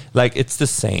button. Like, it's the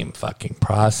same fucking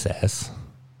process.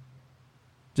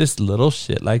 Just little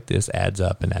shit like this adds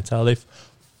up, and that's how they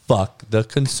fuck the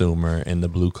consumer and the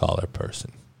blue-collar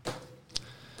person.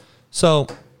 So,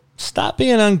 stop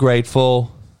being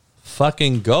ungrateful.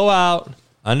 Fucking go out.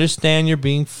 Understand you're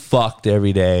being fucked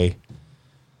every day.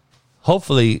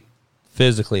 Hopefully,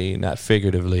 physically, not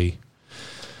figuratively.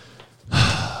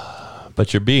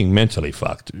 But you're being mentally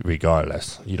fucked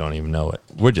regardless. You don't even know it.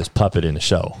 We're just puppet in the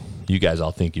show. You guys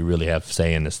all think you really have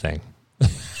say in this thing.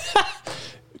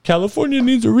 California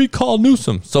needs to recall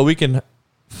Newsom so we can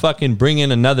fucking bring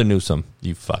in another Newsom.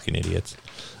 You fucking idiots.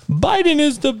 Biden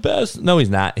is the best. No, he's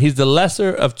not. He's the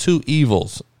lesser of two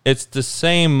evils. It's the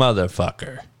same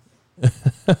motherfucker.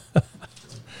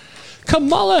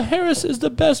 Kamala Harris is the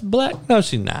best black. No,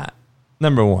 she's not.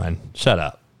 Number one, shut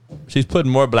up. She's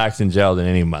putting more blacks in jail than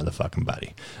any motherfucking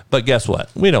body. But guess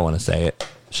what? We don't want to say it.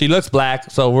 She looks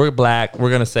black, so we're black. We're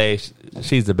going to say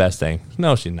she's the best thing.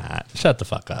 No, she's not. Shut the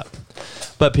fuck up.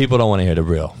 But people don't want to hear the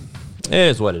real. It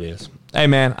is what it is. Hey,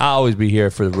 man, I'll always be here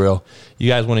for the real. You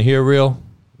guys want to hear real?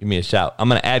 Give me a shout. I'm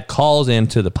going to add calls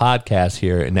into the podcast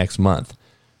here next month.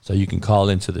 So you can call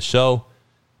into the show,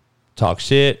 talk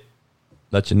shit,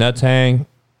 let your nuts hang,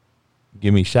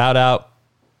 give me a shout out,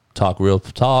 talk real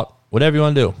talk, whatever you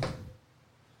want to do.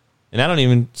 And I don't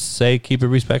even say keep it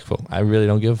respectful. I really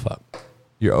don't give a fuck.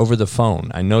 You're over the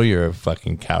phone. I know you're a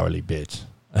fucking cowardly bitch.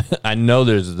 I know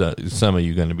there's some of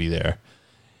you going to be there.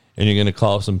 And you're going to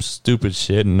call some stupid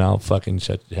shit and I'll fucking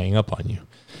hang up on you.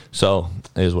 So,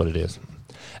 it is what it is.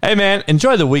 Hey, man,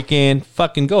 enjoy the weekend.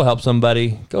 Fucking go help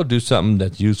somebody. Go do something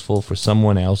that's useful for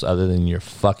someone else other than your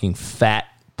fucking fat,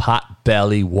 pot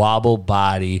belly, wobble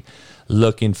body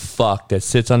looking fuck that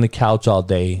sits on the couch all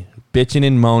day, bitching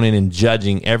and moaning and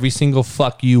judging every single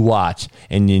fuck you watch,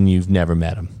 and then you've never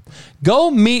met him.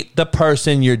 Go meet the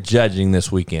person you're judging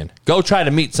this weekend. Go try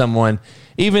to meet someone,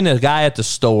 even a guy at the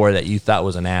store that you thought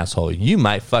was an asshole. You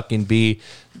might fucking be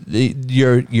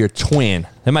your twin.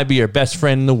 That might be your best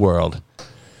friend in the world.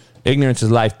 Ignorance is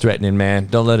life-threatening, man.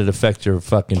 Don't let it affect your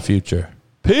fucking future.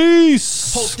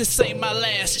 Peace. Hope this ain't my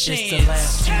last chance. It's the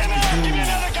last chance for you.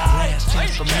 Last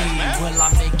chance for me. Will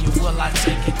I make it? Will I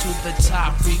take it to the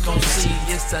top? We gon' see.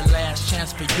 It's the last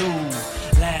chance for you.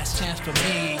 Last chance for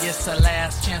me. It's the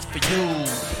last chance for you.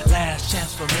 Last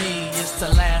chance for me. It's the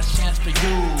last chance for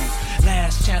you.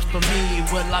 Last chance for me.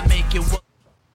 Will I make it?